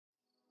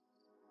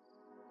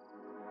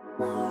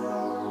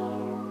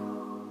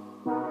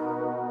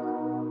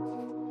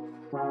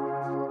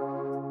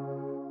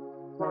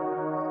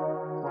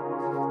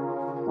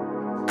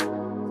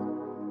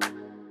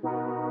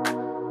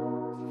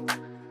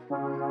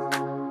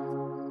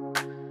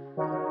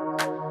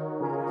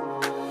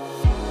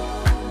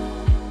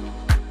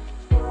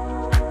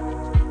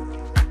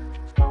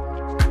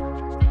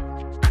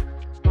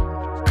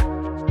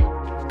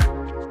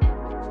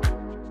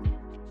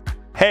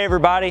Hey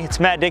everybody, it's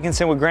Matt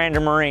Dickinson with Grander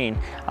Marine.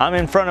 I'm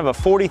in front of a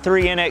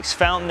 43 NX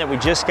fountain that we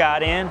just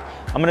got in.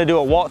 I'm going to do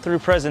a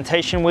walkthrough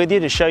presentation with you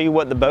to show you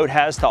what the boat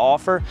has to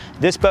offer.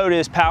 This boat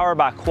is powered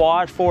by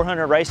Quad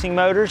 400 racing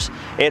motors.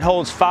 It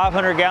holds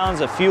 500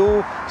 gallons of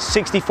fuel,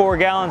 64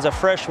 gallons of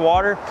fresh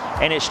water,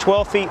 and it's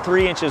 12 feet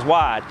 3 inches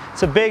wide.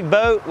 It's a big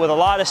boat with a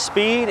lot of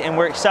speed, and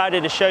we're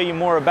excited to show you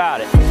more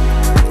about it.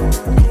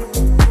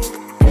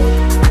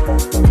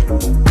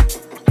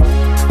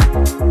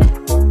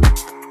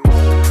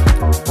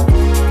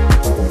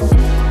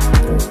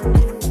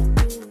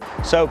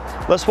 So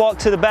let's walk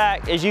to the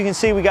back. As you can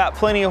see, we got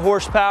plenty of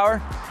horsepower.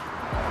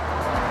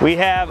 We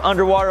have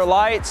underwater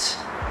lights.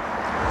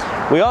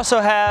 We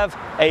also have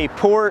a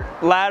port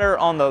ladder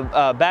on the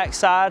back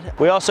side.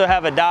 We also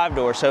have a dive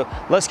door. So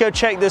let's go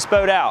check this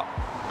boat out.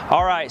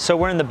 All right, so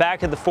we're in the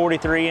back of the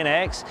 43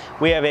 NX.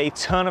 We have a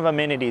ton of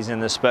amenities in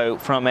this boat,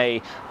 from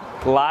a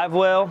live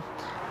well,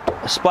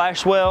 a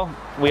splash well.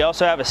 We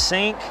also have a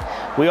sink.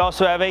 We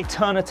also have a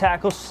ton of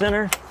tackle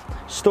center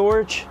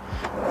storage,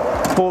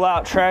 pull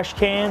out trash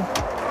can.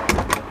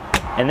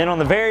 And then on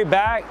the very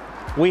back,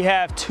 we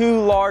have 2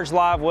 large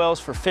live wells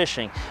for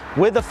fishing.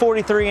 With the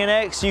 43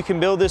 NX, you can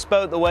build this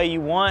boat the way you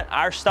want.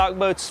 Our stock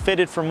boat's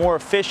fitted for more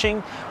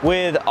fishing,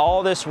 with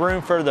all this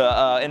room for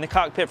the in the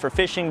cockpit for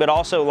fishing, but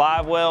also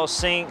live wells,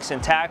 sinks,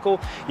 and tackle.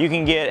 You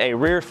can get a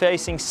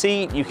rear-facing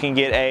seat. You can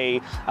get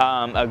a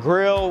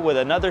grill with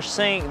another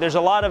sink. There's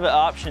a lot of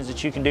options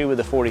that you can do with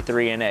the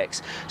 43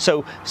 NX.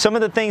 So some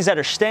of the things that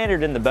are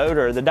standard in the boat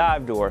are the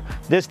dive door.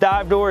 This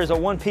dive door is a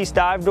one-piece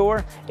dive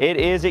door. It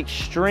is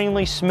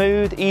extremely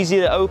smooth, easy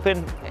to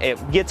open. It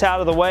gets out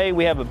of the way.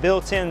 We have a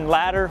built-in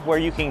ladder where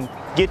you can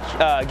get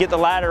the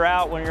ladder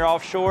out when you're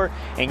offshore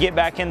and get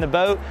back in the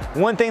boat.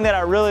 One thing that I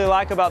really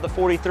like about the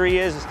 43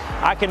 is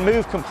I can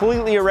move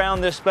completely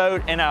around this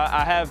boat, and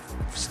I have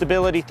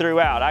stability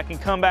throughout. I can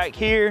come back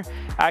here,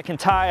 I can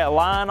tie a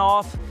line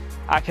off,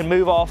 I can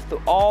move off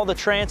all the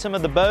transom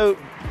of the boat.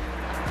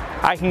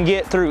 I can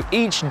get through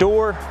each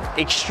door,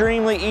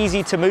 extremely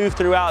easy to move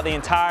throughout the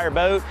entire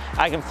boat.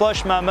 I can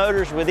flush my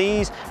motors with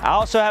ease. I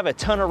also have a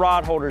ton of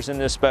rod holders in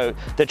this boat.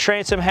 The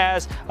transom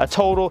has a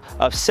total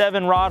of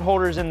 7 rod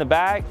holders in the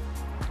back.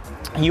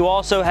 You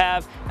also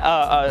have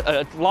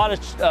a lot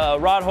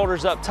of rod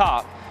holders up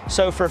top.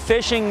 So for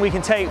fishing, we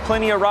can take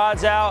plenty of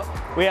rods out.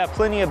 We have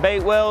plenty of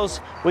bait wells.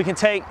 We can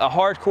take a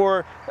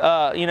hardcore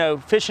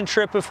fishing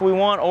trip if we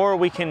want, or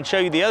we can show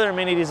you the other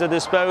amenities of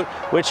this boat,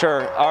 which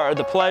are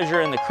the pleasure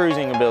and the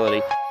cruising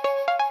ability.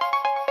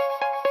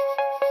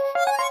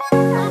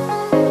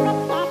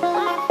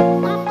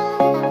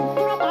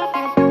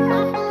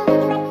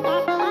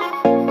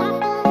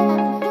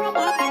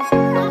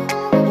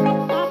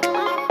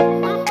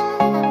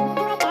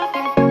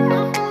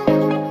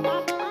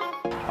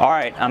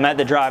 I'm at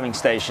the driving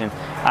station.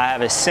 I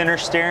have a center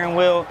steering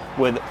wheel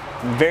with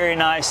very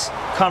nice,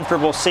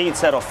 comfortable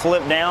seats that'll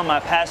flip down. My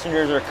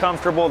passengers are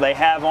comfortable. They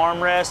have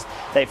armrests.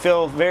 They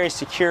feel very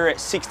secure at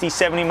 60,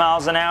 70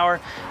 miles an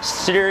hour.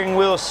 Steering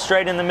wheel is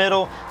straight in the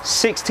middle.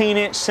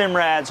 16-inch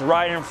Simrads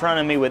right in front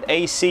of me with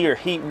AC or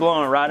heat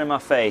blowing right in my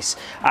face.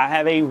 I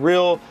have a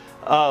real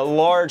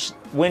large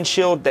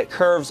windshield that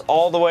curves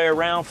all the way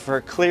around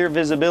for clear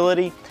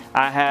visibility.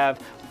 I have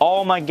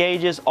all my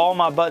gauges, all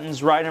my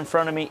buttons right in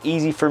front of me,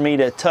 easy for me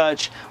to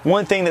touch.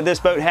 One thing that this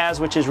boat has,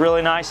 which is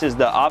really nice, is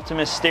the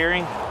Optimus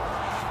steering.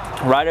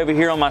 Right over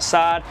here on my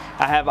side,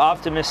 I have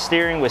Optimus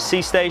steering with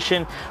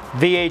C-Station,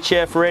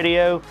 VHF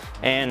radio,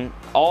 and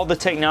all the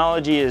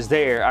technology is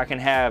there. I can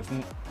have,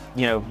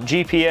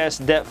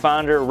 GPS, depth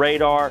finder,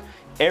 radar,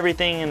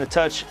 everything in the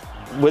touch.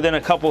 Within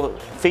a couple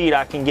feet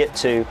I can get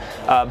to.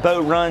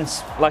 Boat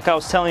runs, like I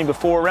was telling you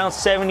before, around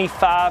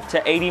 75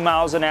 to 80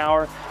 miles an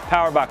hour,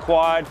 powered by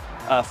Quad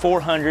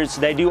 400s.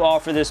 They do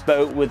offer this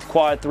boat with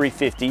Quad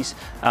 350s.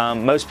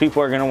 Most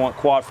people are going to want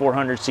Quad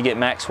 400s to get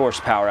max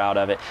horsepower out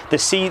of it. The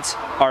seats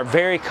are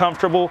very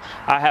comfortable.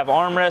 I have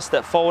armrests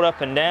that fold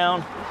up and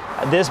down.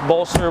 This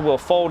bolster will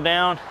fold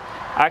down.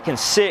 I can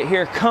sit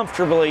here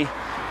comfortably,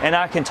 and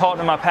I can talk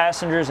to my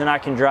passengers, and I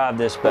can drive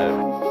this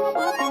boat.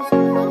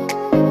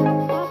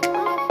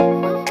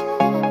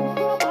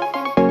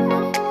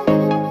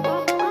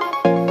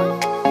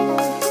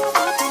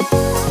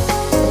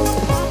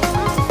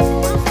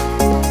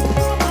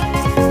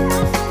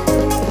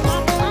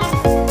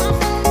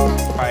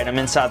 I'm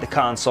inside the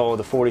console of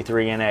the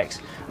 43 NX.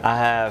 I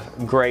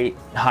have great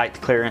height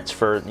clearance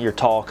for your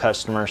tall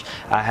customers.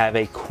 I have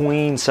a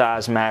queen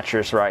size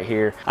mattress right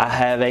here. I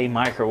have a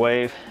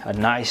microwave, a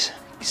nice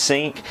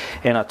sink,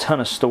 and a ton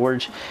of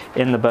storage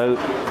in the boat.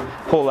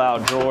 Pull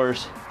out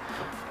drawers.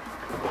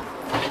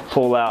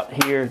 pull out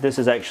here. This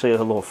is actually a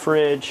little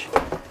fridge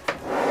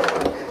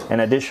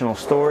and additional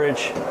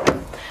storage.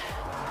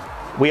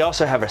 We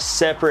also have a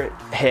separate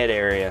head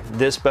area.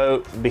 This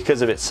boat,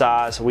 because of its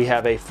size, we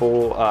have a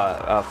full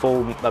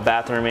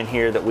bathroom in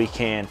here that we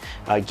can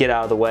get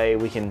out of the way.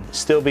 We can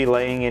still be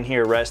laying in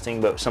here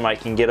resting, but somebody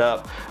can get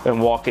up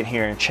and walk in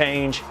here and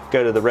change,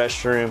 go to the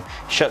restroom,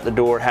 shut the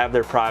door, have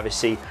their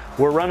privacy.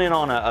 We're running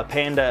on a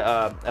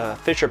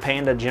Fisher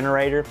Panda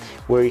generator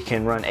where you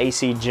can run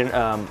AC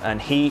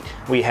and heat.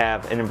 We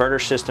have an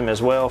inverter system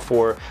as well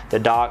for the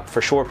dock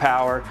for shore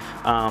power.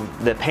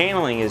 The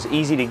paneling is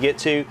easy to get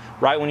to.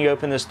 Right when you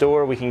open this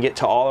door, we can get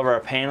to all of our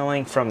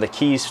paneling, from the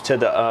keys to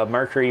the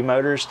Mercury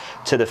motors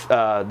to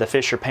the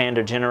Fisher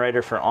Panda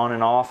generator for on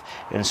and off,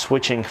 and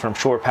switching from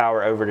shore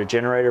power over to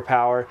generator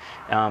power.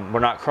 We're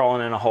not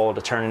crawling in a hole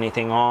to turn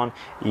anything on.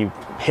 You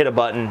hit a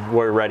button,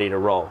 we're ready to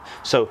roll.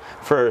 So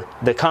for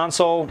the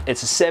console,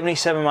 it's a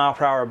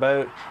 77-mile-per-hour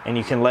boat, and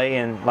you can lay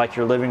in like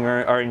your living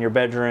room or in your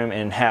bedroom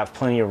and have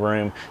plenty of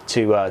room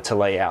to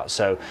lay out.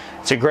 So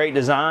it's a great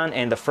design,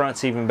 and the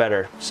front's even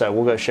better. So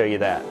we'll go show you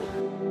that.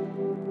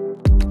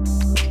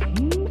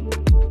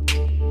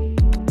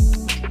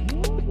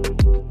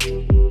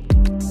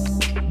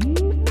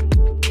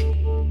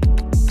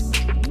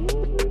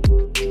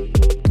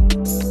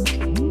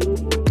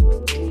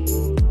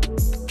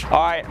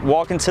 All right,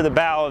 walking to the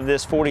bow of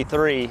this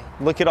 43,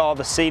 look at all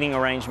the seating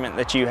arrangement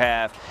that you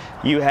have.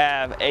 You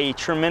have a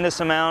tremendous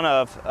amount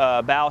of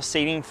bow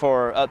seating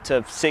for up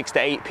to 6 to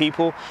 8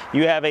 people.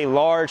 You have a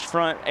large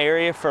front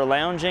area for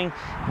lounging.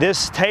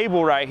 This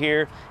table right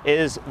here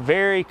is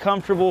very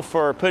comfortable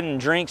for putting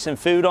drinks and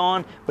food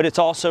on, but it's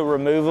also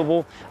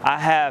removable. I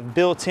have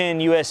built-in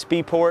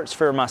USB ports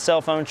for my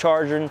cell phone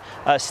charging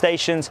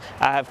stations.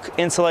 I have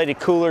insulated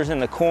coolers in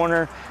the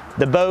corner.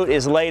 The boat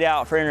is laid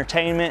out for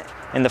entertainment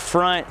in the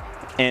front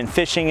and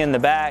fishing in the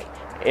back.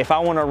 If I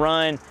want to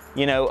run,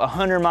 you know,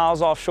 100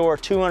 miles offshore,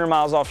 200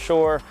 miles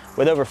offshore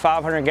with over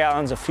 500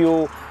 gallons of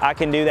fuel, I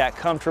can do that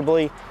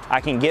comfortably.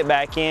 I can get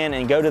back in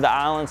and go to the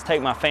islands,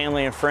 take my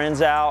family and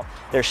friends out.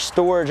 There's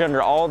storage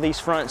under all these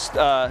front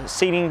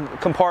seating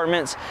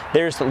compartments.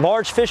 There's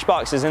large fish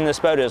boxes in this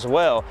boat as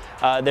well.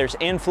 There's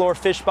in-floor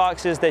fish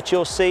boxes that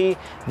you'll see.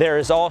 There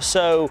is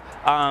also,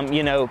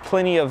 you know,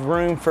 plenty of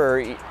room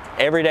for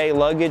everyday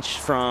luggage,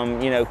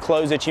 from, you know,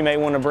 clothes that you may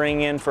want to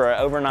bring in for an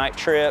overnight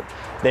trip.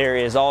 There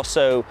is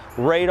also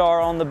radar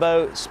on the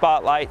boat,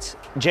 spotlights.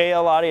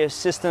 JL audio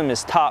system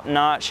is top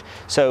notch.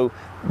 So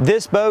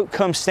this boat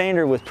comes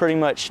standard with pretty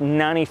much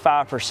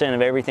 95%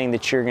 of everything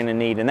that you're going to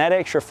need, and that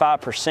extra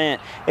 5%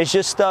 is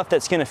just stuff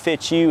that's going to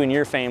fit you and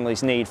your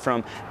family's need.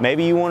 From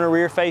maybe you want a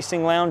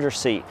rear-facing lounger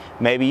seat,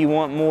 maybe you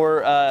want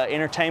more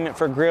entertainment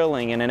for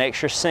grilling and an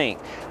extra sink.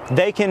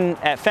 They can,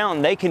 at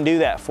Fountain, they can do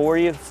that for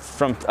you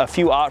from a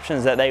few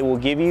options that they will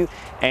give you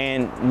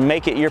and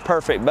make it your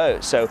perfect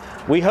boat. So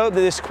we hope that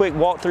this quick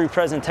walkthrough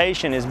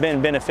presentation has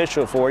been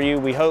beneficial for you.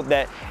 We hope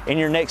that in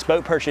your next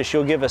boat purchase,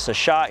 you'll give us a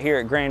shot here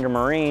at Grander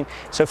Marine.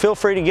 So feel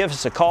free to give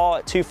us a call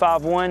at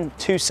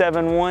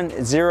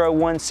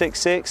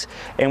 251-271-0166,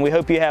 and we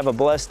hope you have a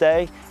blessed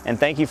day, and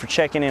thank you for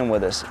checking in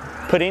with us.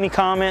 Put any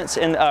comments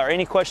in, or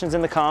any questions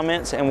in the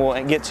comments, and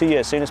we'll get to you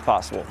as soon as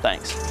possible.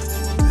 Thanks.